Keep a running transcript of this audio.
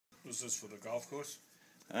Was this for the golf course?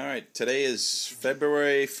 All right, today is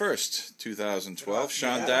February 1st, 2012.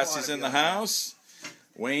 Sean Darcy's in the house.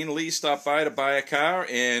 Wayne Lee stopped by to buy a car,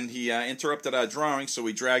 and he interrupted our drawing, so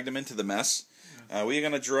we dragged him into the mess. We're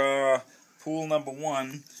going to draw pool number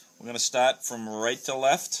 1. We're going to start from right to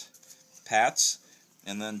left, Pats,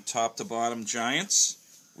 and then top to bottom, Giants.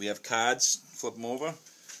 We have cards, flip them over,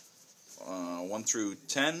 1 through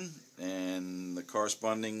 10, and the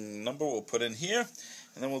corresponding number we'll put in here,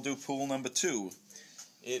 and then we'll do pool number 2.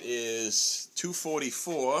 It is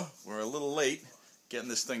 2:44. We're a little late getting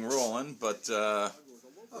this thing rolling, but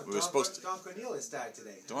we were supposed to. Don Cornelius died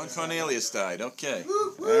today. Don Cornelius died. Okay.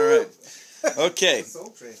 All right. Okay.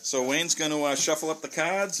 So Wayne's going to shuffle up the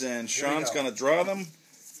cards, and Sean's going to draw them.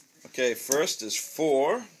 Okay. First is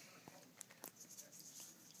 4,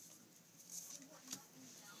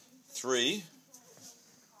 3,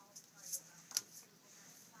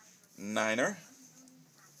 9er,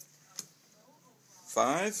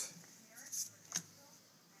 5,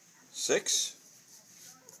 6,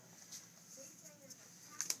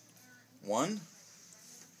 1,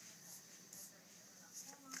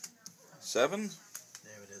 7.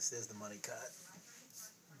 There it is. There's the money cut.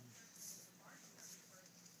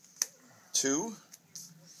 2,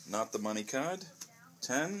 not the money card.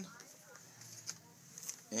 10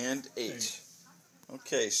 and 8.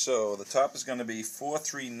 Okay, so the top is going to be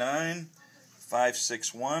 439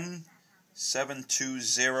 561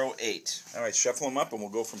 7208. All right, shuffle them up, and we'll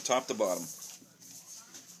go from top to bottom.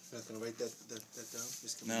 Not gonna write that down.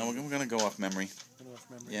 Just No, we're going to go off memory. Off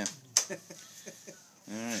memory. Yeah.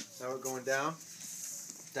 All right. Now we're going down.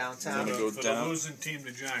 Downtown. We're gonna go for down. the losing team,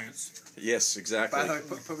 the Giants. Yes, exactly. By the way,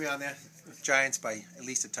 put me on there. Giants by at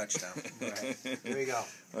least a touchdown. All right. Here we go.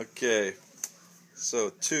 Okay. So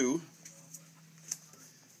 2,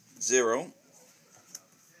 0,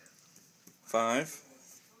 5,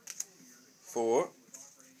 4,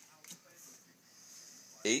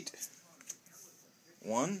 8,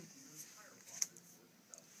 1,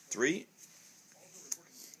 3,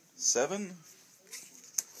 7,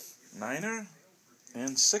 9er,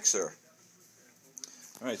 and 6er.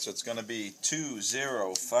 All right, so it's going to be 2,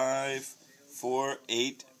 0, 5, 4,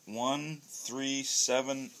 8, 1, 3,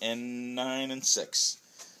 7, and 9, and 6.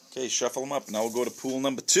 Okay, shuffle them up. Now we'll go to pool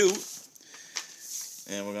number 2,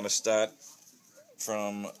 and we're going to start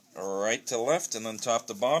from right to left and then top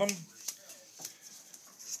to bottom.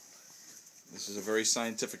 This is a very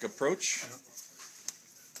scientific approach.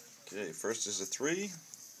 Okay, first is a 3,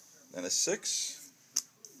 then a 6,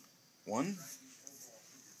 1,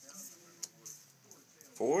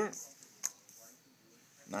 4,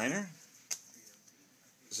 9er,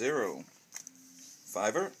 0,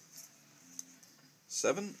 5er,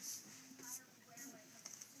 7,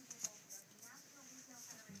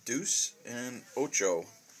 deuce, and ocho.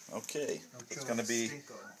 Okay, it's going to be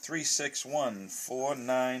 3, 6, 1, 4,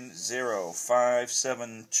 9, 0, 5,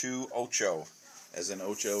 7, 2, ocho, as in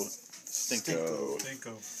ocho stinko.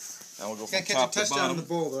 Now we'll go from top to touchdown bottom. on the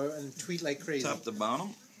bowl though, and tweet like crazy. Top to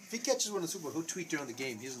bottom. If he catches one in the Super Bowl, he'll tweet during the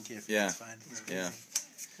game. He doesn't care if he Yeah. fine. He's Yeah.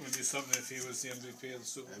 Would do something if he was the MVP of the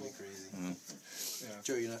Super That'd Bowl. be crazy. Yeah.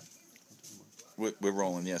 Joe, you're not. We're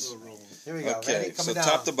rolling, yes. We're rolling. Here we go. Okay, Ready? so Coming down.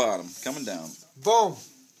 top to bottom, coming down. Boom.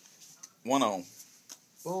 1-0,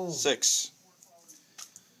 Boom. 6,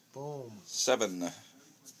 Boom. 7,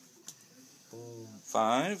 Boom.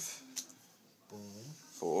 5, Boom.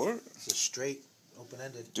 4, It's a straight,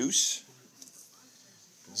 open-ended. deuce,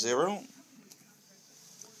 0,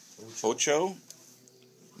 ocho,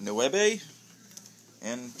 nueve,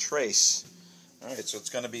 and trace. All right, so it's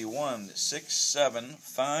going to be 1, 6, 7,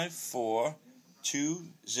 5, 4, 2,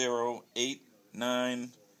 0, 8,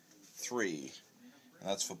 9, 3. And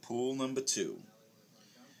that's for pool number 2.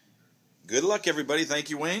 Good luck, everybody. Thank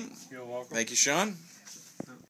you, Wayne. You're welcome. Thank you, Sean.